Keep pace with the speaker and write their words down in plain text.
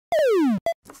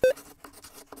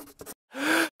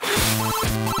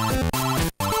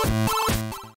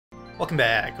welcome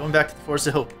back. Going back to the Force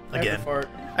of Hope again.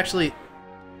 Actually,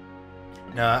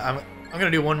 no, I'm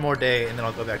gonna do one more day and then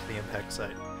I'll go back to the impact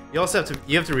site. You also have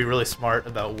to be really smart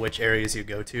about which areas you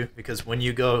go to, because when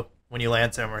you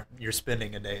land somewhere, you're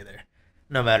spending a day there,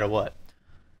 no matter what.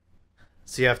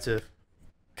 So you have to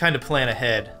kind of plan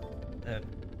ahead and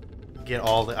get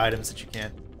all the items that you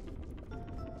can.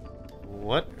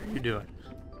 What are you doing?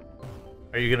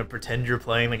 Are you gonna pretend you're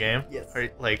playing the game? Yes.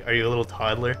 Are you a little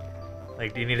toddler?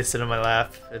 Like, do you need to sit on my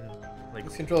lap and like?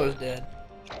 This controller's dead.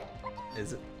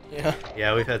 Is it? Yeah.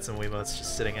 Yeah, we've had some Wiimotes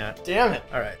just sitting out. Damn it.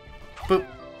 All right. Boop.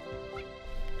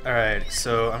 All right.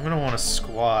 So I'm gonna want a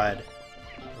squad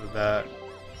of about.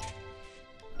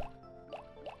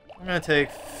 I'm gonna take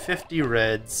 50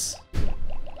 reds.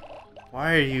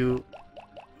 Why are you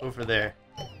over there?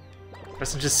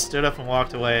 Preston just stood up and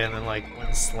walked away, and then like went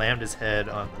and slammed his head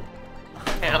on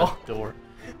the door.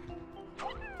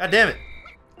 God damn it!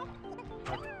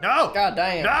 No! God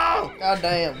damn. No! God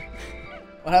damn.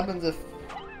 What happens if...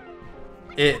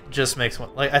 It just makes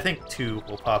one. Like, I think 2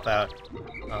 will pop out.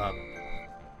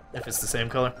 If it's the same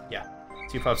color. Yeah.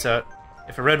 2 pops out.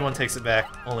 If a red one takes it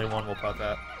back, only 1 will pop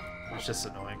out. It's just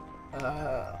annoying.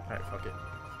 Alright, fuck it.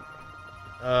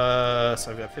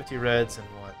 So I've got 50 reds and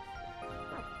what?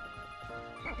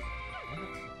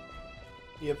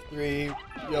 You have 3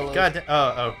 yellows. God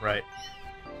oh, right.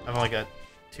 I've only got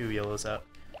 2 yellows out.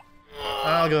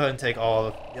 I'll go ahead and take all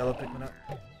of yellow Pikmin out.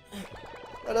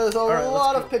 That is a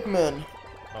lot of Pikmin.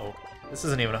 Oh, this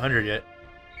isn't even 100 yet.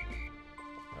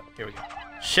 Oh, here we go.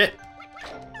 Shit!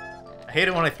 I hate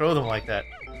it when I throw them like that.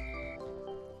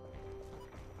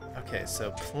 Okay,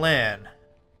 so plan.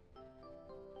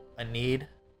 I need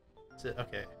to...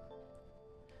 Okay.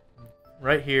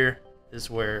 Right here is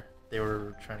where they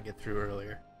were trying to get through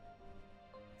earlier.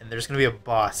 And there's going to be a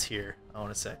boss here, I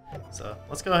want to say. So,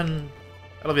 let's go ahead and...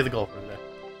 That'll be the goal for today.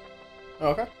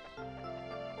 Okay.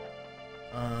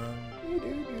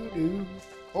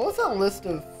 What was that list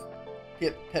of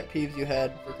pet peeves you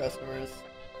had for customers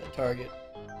at Target?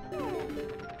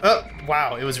 Oh,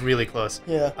 wow, it was really close.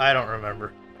 Yeah. I don't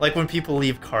remember. Like when people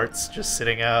leave carts just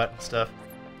sitting out and stuff.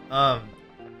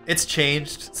 It's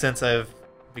changed since I've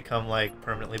become like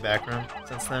permanently backroom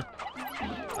since then.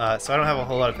 So I don't have a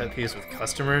whole lot of pet peeves with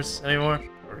customers anymore,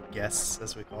 or guests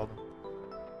as we call them.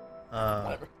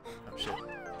 Whatever. Oh shit.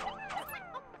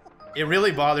 It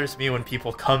really bothers me when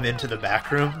people come into the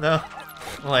back room though.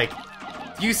 Like,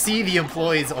 you see the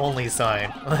employees only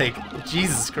sign. Like,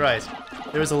 Jesus Christ.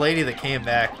 There was a lady that came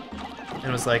back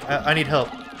and was like, I need help.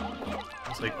 I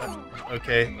was like,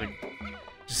 okay. Like,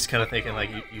 just kind of thinking like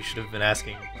you should have been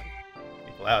asking like,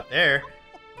 people out there.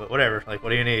 But whatever. Like, what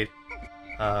do you need?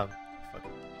 Fuck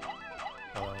it.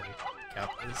 Hold on, let me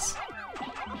count this.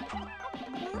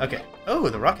 Okay. Oh,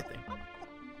 the rocket thing.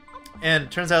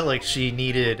 And turns out like she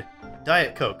needed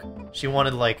Diet Coke. She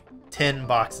wanted like 10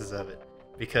 boxes of it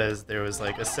because there was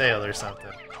like a sale or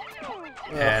something.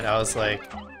 And I was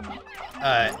like,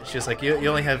 she was like, you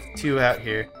only have 2 out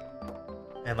here,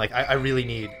 and like I really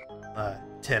need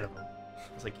 10 of them.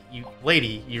 I was like, you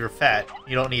lady, you're fat.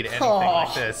 You don't need anything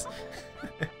like this.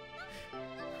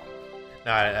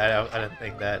 No, I didn't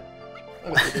think that.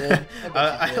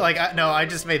 No, I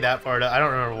just made that part up. I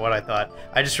don't remember what I thought.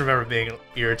 I just remember being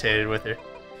irritated with her.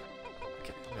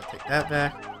 Okay, I'm gonna take that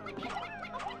back.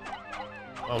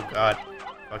 Oh god.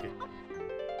 Fuck it.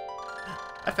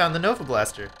 I found the Nova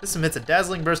Blaster. This emits a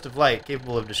dazzling burst of light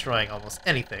capable of destroying almost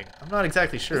anything. I'm not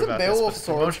exactly sure about this, but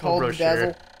the promotional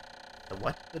brochure... The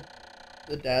what?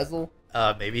 The Dazzle?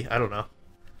 Maybe. I don't know.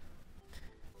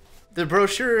 The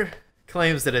brochure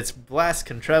claims that its blast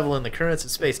can travel in the currents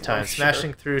of space-time,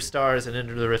 smashing through stars and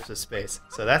into the rifts of space.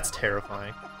 So that's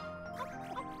terrifying.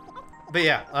 But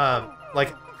yeah,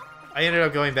 like, I ended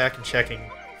up going back and checking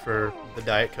for the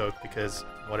Diet Coke because,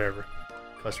 whatever.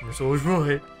 Customer's always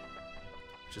right.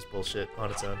 Which is bullshit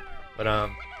on its own. But,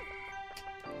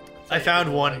 I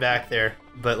found 1 back there,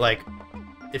 but, like,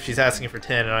 if she's asking for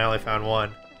 10 and I only found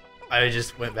 1, I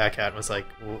just went back out and was like,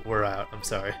 we're out, I'm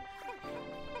sorry.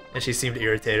 And she seemed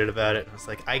irritated about it, and I was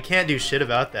like, I can't do shit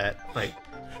about that. Like,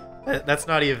 that's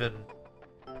not even...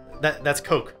 That's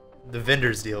Coke. The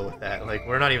vendors deal with that. Like,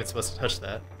 we're not even supposed to touch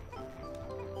that.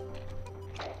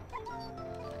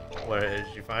 What, did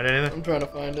you find anything? I'm trying to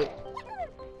find it.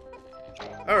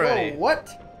 Alrighty. Whoa, what?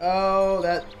 Oh,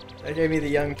 that gave me the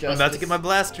Young Justice. I'm about to get my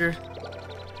blaster.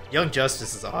 Young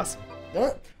Justice is awesome.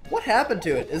 What happened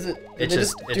to it? Is it... It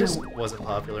just wasn't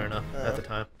popular enough at the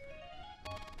time.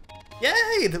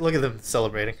 Yay! Look at them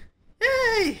celebrating.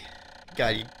 Yay!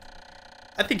 God,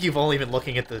 I think you've only been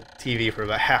looking at the TV for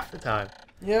about half the time.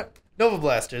 Yep. Nova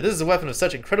Blaster. This is a weapon of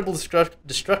such incredible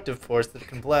destructive force that it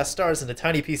can blast stars into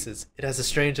tiny pieces. It has a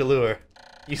strange allure.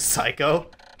 You psycho.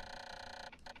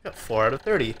 Got 4 out of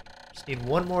 30. Just need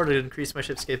one more to increase my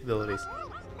ship's capabilities.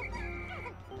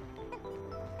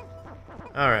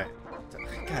 Alright.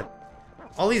 God.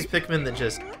 All these Pikmin that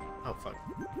just... Oh, fuck.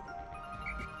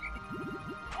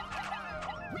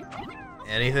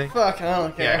 Anything? Fuck, I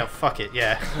don't care. Yeah, no, fuck it,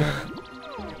 yeah.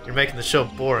 You're making the show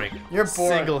boring. You're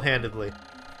boring. Single-handedly.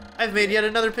 I've made yet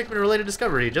another Pikmin-related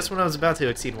discovery. Just when I was about to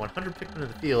exceed 100 Pikmin in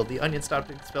the field, the onion stopped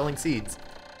expelling seeds.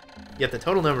 Yet the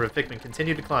total number of Pikmin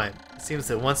continued to climb. It seems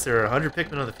that once there are 100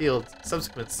 Pikmin on the field,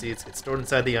 subsequent seeds get stored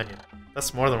inside the onion.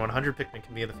 Thus, more than 100 Pikmin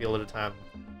can be in the field at a time.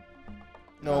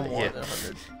 No more than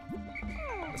 100.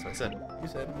 That's what I said. You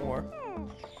said more.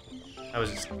 I was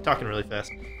just talking really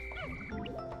fast.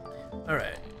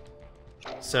 Alright.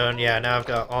 So, yeah, now I've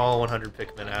got all 100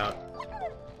 Pikmin out.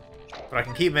 But I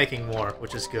can keep making more,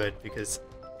 which is good, because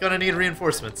gonna need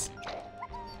reinforcements.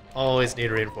 Always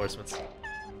need reinforcements.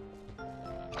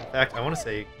 In fact, I want to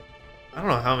say, I don't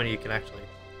know how many you can actually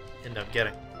end up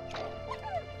getting.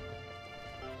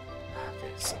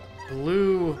 Okay, so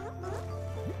blue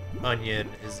onion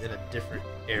is in a different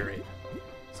area.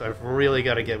 So I've really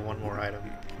got to get one more item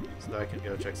so that I can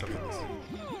go check something else.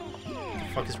 What the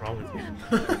fuck is wrong with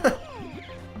you?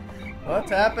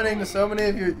 What's happening to so many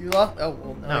of you? You lost. Oh,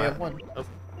 well, now you have one. Oh.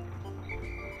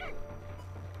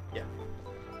 Yeah.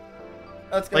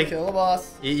 Let's go kill a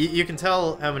boss. You can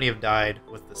tell how many have died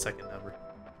with the second number.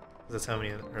 'Cause that's how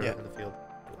many are in the field.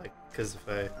 Like, because if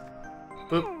I...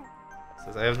 Boop. It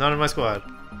says I have none in my squad.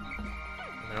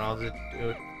 And then I'll just do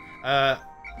it. I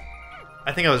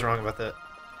think I was wrong about that.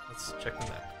 Let's check the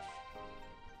map.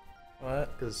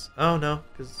 What? Because... Oh, no.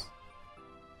 Because...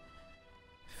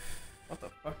 What the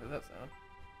fuck does that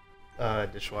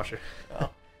sound? Dishwasher. Oh.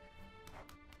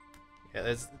 Yeah,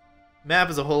 this map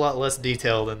is a whole lot less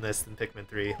detailed in this than Pikmin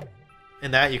 3.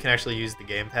 In that, you can actually use the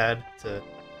gamepad to,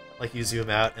 like, you zoom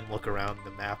out and look around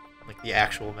the map, like the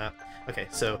actual map. Okay,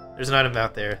 so there's an item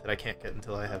out there that I can't get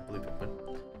until I have blue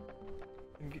Pikmin.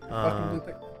 Get your fucking blue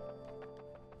Pikmin.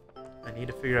 I need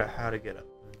to figure out how to get up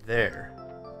there.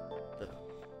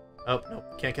 Oh, no,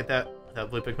 can't get that without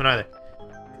blue Pikmin either,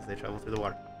 because they travel through the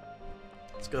water.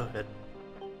 Let's go ahead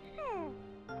and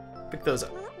pick those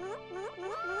up.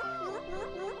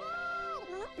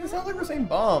 It sounds like we're saying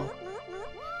bomb.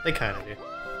 They kind of do.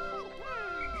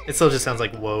 It still just sounds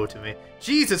like whoa to me.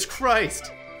 Jesus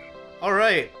Christ!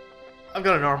 Alright. I've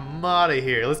got an armada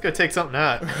here. Let's go take something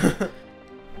out.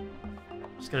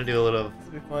 Just gonna do a little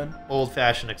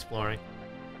old-fashioned exploring.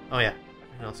 Oh yeah.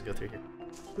 I can also go through here.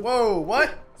 Whoa,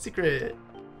 what? Secret!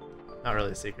 Not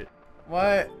really a secret.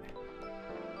 What?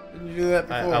 Didn't you do that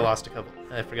before? I lost a couple.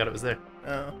 I forgot it was there.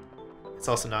 Oh. It's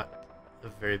also not a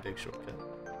very big shortcut.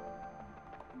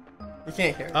 You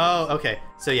can't carry. Oh, okay.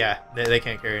 So yeah, they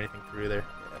can't carry anything through there.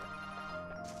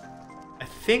 I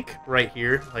think right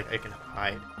here, like, I can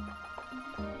hide.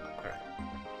 Alright.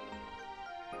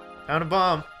 Found a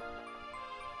bomb.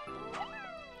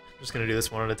 I'm just gonna do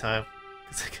this one at a time,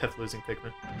 because I kept losing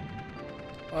Pikmin.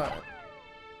 What?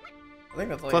 I think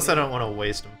that's like... Plus, I don't want to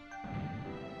waste them.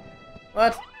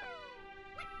 What?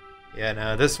 Yeah,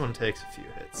 no, this one takes a few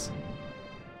hits.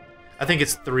 I think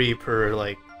it's 3 per,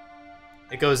 like...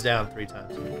 It goes down 3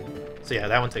 times. So yeah,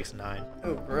 that one takes 9.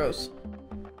 Oh, gross.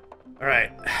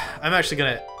 Alright, I'm actually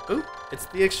gonna... Ooh, it's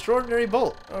the Extraordinary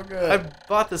Bolt. Oh, good. I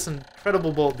bought this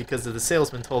incredible bolt because the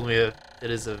salesman told me it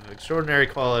is of extraordinary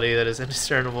quality that is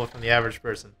indiscernible from the average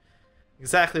person.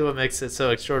 Exactly what makes it so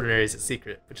extraordinary is its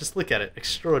secret. But just look at it.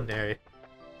 Extraordinary.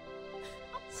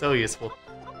 So useful.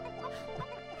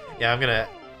 Yeah, I'm gonna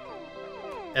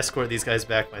escort these guys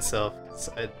back myself, because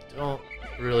I don't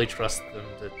really trust them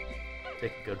to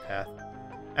take a good path.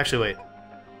 Actually, wait.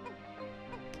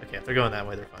 Okay, if they're going that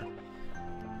way, they're fine.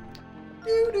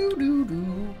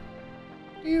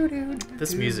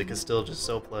 This music is still just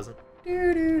so pleasant.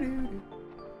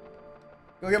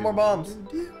 Go get more bombs.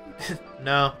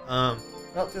 No,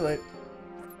 Oh, too late.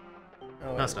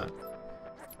 Oh, no, it's not.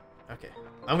 Okay,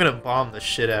 I'm gonna bomb the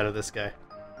shit out of this guy.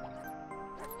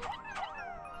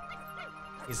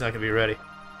 He's not gonna be ready.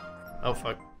 Oh,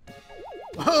 fuck.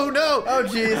 Oh, no! Oh,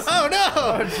 jeez. Oh, no!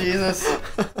 Oh, Jesus.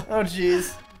 Oh,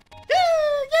 jeez.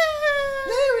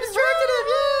 Yay, we distracted him!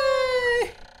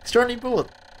 Yay! Extraordinary bolt.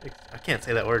 I can't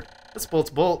say that word. This bolt's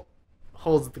bolt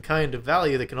holds the kind of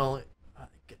value that can only...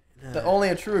 That only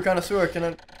a true connoisseur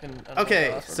can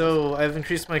okay, so I've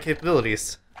increased my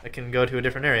capabilities. I can go to a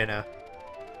different area now.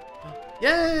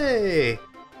 Yay!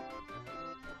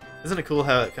 Isn't it cool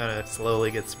how it kind of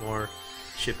slowly gets more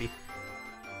shippy?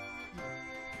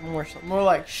 More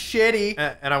like shitty.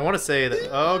 And I want to say that.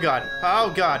 Oh god.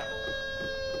 Oh god.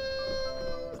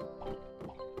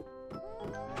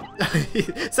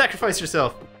 Sacrifice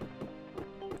yourself.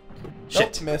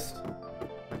 Shit. Nope, missed.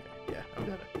 Yeah, I'm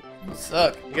gonna. You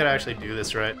suck. You gotta actually do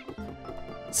this right.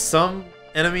 Some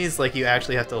enemies, like, you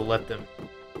actually have to let them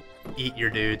eat your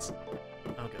dudes.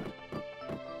 Oh god.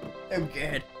 Oh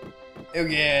good. Oh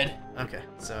good. Okay,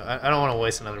 so I don't want to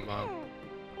waste another bomb.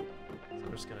 So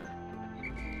we're just gonna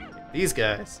get these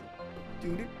guys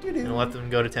and let them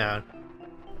go to town.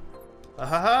 Ha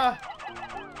ha ha!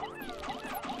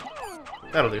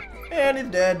 That'll do. And he's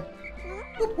dead.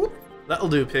 Whoop, whoop. That'll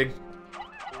do, pig.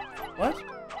 What?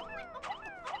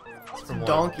 It's from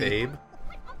Donkey. what, Babe?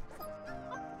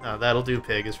 No, That'll Do,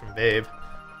 Pig is from Babe.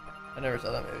 I never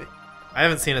saw that movie. I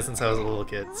haven't seen it since I was a little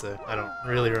kid, so I don't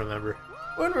really remember.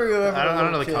 When were you ever I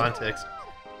don't know the kid? context.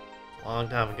 A long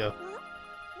time ago.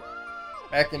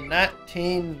 Back in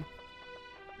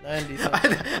 1990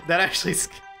 something. That actually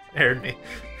scared me.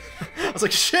 I was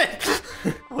like, shit!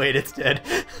 Wait, it's dead.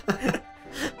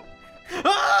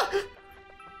 Ah!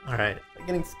 Alright. I'm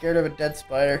getting scared of a dead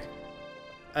spider.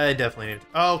 I definitely need to.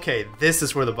 Oh, okay, this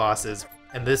is where the boss is.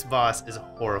 And this boss is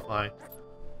horrifying.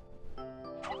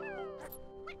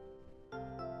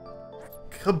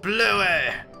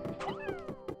 Kablooey!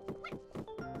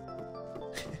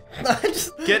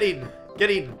 Get eaten!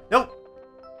 Get eaten! Nope!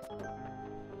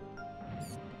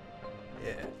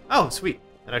 Yeah. Oh, sweet.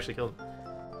 That actually killed him.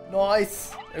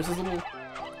 Nice. There's this little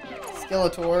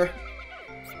Skeletor.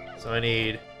 So I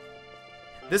need...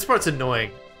 This part's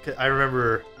annoying. 'Cause I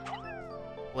remember,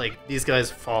 like, these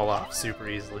guys fall off super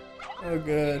easily. Oh,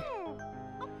 good.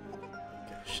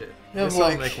 Okay, shit. You have, Guess I'll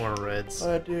like, make more reds.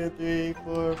 1, 2, 3,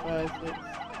 4, 5, 6,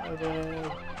 7,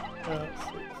 6. Alright.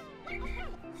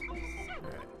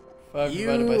 5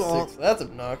 divided by 6. That's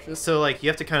obnoxious. So, like, you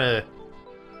have to kind of...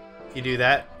 You do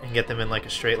that and get them in, like,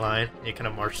 a straight line. And you kind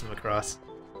of march them across.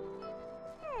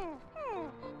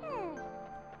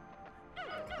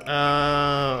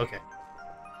 Okay.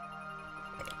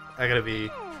 I gotta be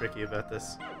tricky about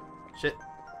this. Shit.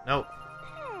 Nope.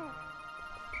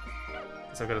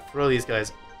 So I've gotta throw these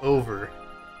guys over.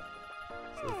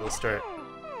 So that they'll start.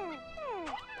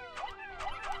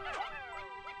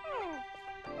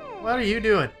 What are you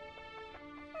doing?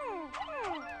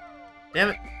 Damn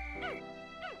it.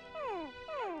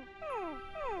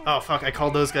 Oh fuck, I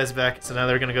called those guys back, so now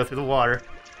they're gonna go through the water.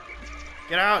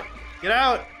 Get out! Get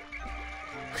out!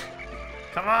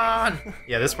 Come on!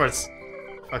 Yeah, this part's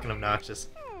fucking obnoxious.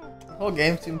 The whole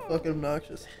game seemed fucking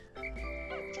obnoxious.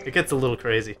 It gets a little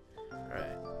crazy. Alright.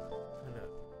 I'm gonna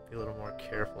be a little more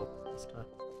careful this time.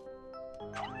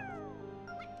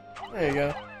 There you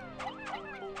go.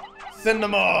 Send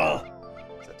them all!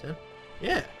 Is that 10?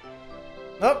 Yeah.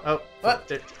 Nope. Oh, What?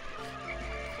 they're-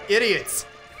 Idiots!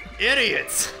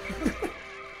 Idiots!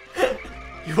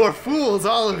 You are fools,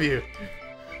 all of you!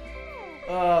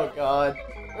 Oh god.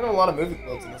 There are a lot of movie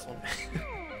quotes in this one.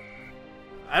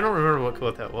 I don't remember what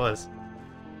quote that was.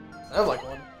 Sounds like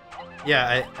one.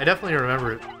 Yeah, I definitely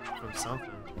remember it from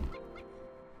something.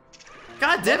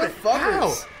 God damn it! How?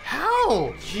 Motherfuckers.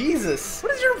 How? Jesus.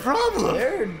 What is your problem?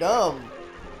 They're dumb.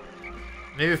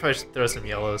 Maybe if I just throw some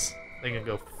yellows, they can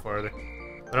go farther.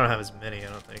 I don't have as many, I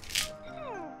don't think.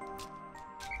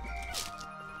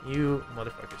 You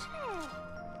motherfuckers.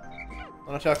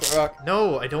 Want a chocolate rock?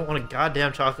 No, I don't want a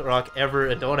goddamn chocolate rock ever,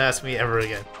 and don't ask me ever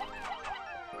again.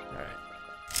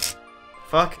 Alright.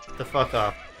 Fuck the fuck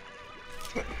off.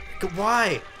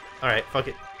 Why? Alright, fuck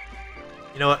it.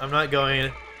 You know what? I'm not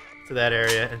going to that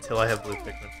area until I have blue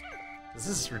Pikmin. This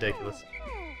is ridiculous.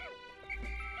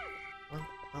 Well,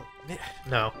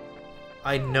 no.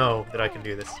 I know that I can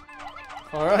do this.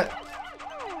 Alright.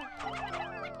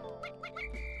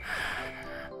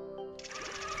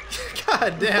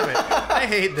 God damn it. I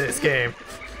hate this game.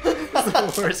 It's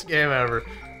the worst game ever.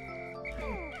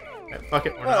 Right, fuck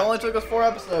it. It only took us 4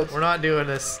 episodes. We're not doing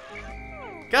this.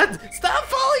 God, stop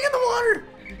falling in the water!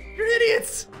 You're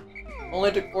idiots!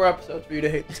 Only took 4 episodes for you to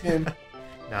hate this game.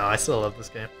 No, I still love this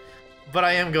game. But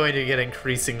I am going to get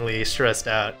increasingly stressed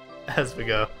out as we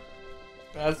go.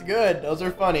 That's good. Those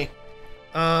are funny.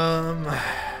 Alright,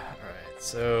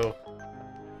 so...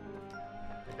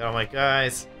 I got all my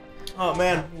guys. Oh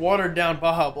man, watered down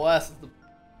Baja Blast is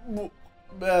the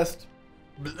best.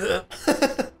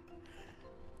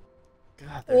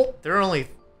 God, there are only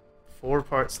 4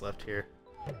 parts left here.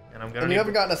 And I'm gonna And you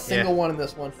haven't gotten a single yeah. one in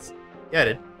this one. Yeah, I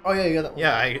did. Oh yeah, you got that one.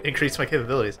 Yeah, I increased my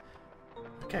capabilities.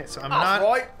 Okay, so I'm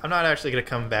not actually gonna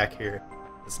come back here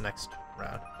this next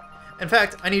round. In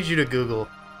fact, I need you to Google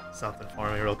something for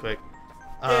me real quick.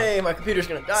 Yay, my computer's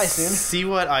gonna die soon. See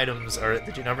what items are.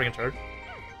 Did you not bring a charge?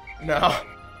 No.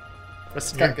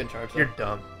 Preston, Got good charge. You're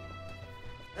dumb.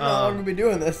 I don't know how I'm gonna be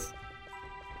doing this.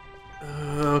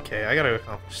 Okay, I gotta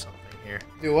accomplish something here.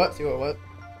 Do what? See what?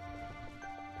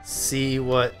 See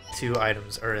what 2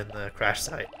 items are in the crash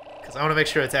site. Because I want to make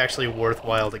sure it's actually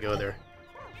worthwhile to go there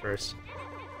first.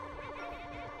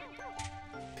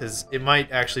 Because it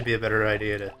might actually be a better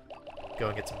idea to go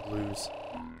and get some blues.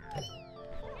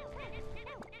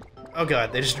 Oh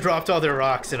god, they just dropped all their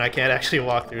rocks and I can't actually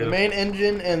walk through The them. main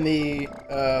engine and the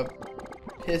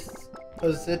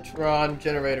positron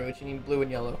generator, which you need blue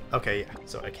and yellow. Okay, yeah,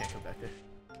 so I can't come back there.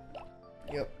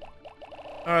 Yep.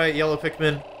 Alright, yellow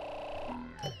Pikmin.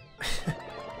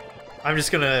 I'm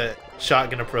just gonna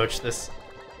shotgun approach this.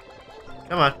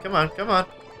 Come on, come on, come on.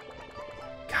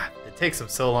 God, it takes them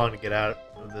so long to get out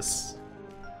of this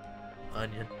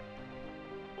onion.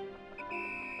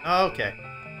 Okay.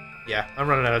 Yeah, I'm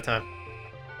running out of time.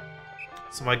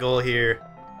 So my goal here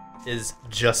is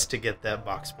just to get that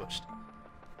box pushed.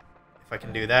 If I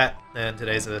can do that, then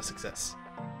today's a success.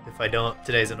 If I don't,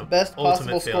 today's an Best possible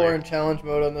ultimate score failure. in challenge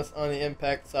mode on the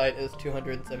impact site is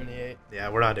 278. Yeah,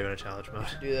 we're not doing a challenge mode.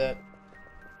 Do that.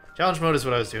 Challenge mode is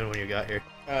what I was doing when you got here.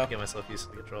 Oh. Get myself used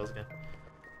to the controls again.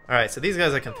 Alright, so these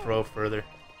guys I can throw further.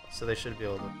 So they should be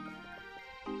able to...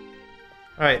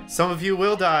 Alright, some of you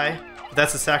will die, but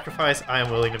that's a sacrifice I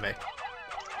am willing to make.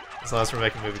 As long as we're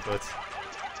making movie quotes.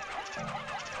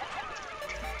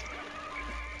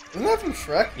 Isn't that from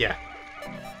Shrek? Yeah.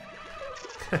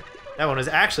 That one is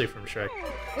actually from Shrek.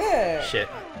 Yeah. Shit.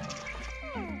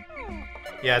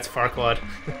 Yeah, it's Farquaad.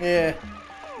 Yeah.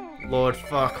 Lord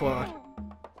Farquaad.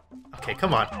 Okay,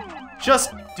 come on.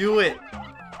 Just do it!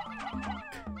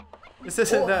 This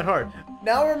isn't that hard.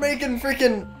 Now we're making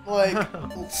freaking, like,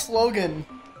 slogan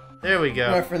There we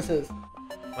go. references.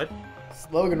 What?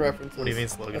 Slogan references. What do you mean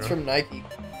slogan That's from Nike.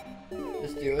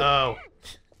 Just do it. Oh.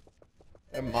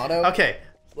 Their motto. Okay,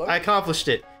 Slogan. I accomplished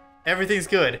it. Everything's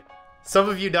good. Some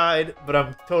of you died, but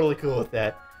I'm totally cool with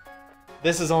that.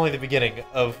 This is only the beginning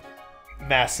of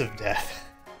massive death.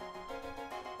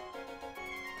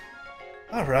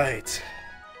 Alright.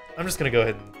 I'm just gonna go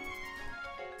ahead and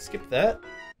skip that.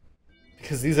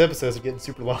 Because these episodes are getting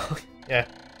super long. Yeah.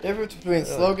 Difference between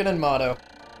slogan and motto.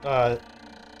 I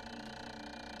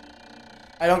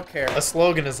don't care. A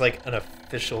slogan is like an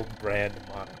official brand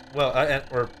motto. Well,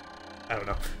 or I don't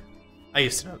know. I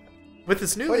used to know that. With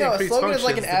this newly Well, no, a increased slogan is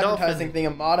like an functions, the advertising dolphin... thing.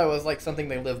 A motto is like something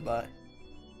they live by.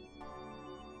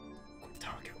 Quit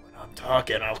talking when I'm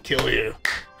talking, I'll kill you.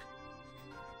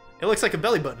 It looks like a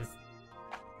belly button.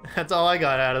 That's all I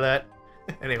got out of that.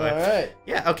 Anyway. Alright.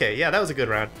 Yeah, okay, yeah, that was a good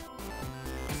round.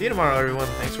 See you tomorrow, everyone.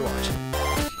 Thanks for watching.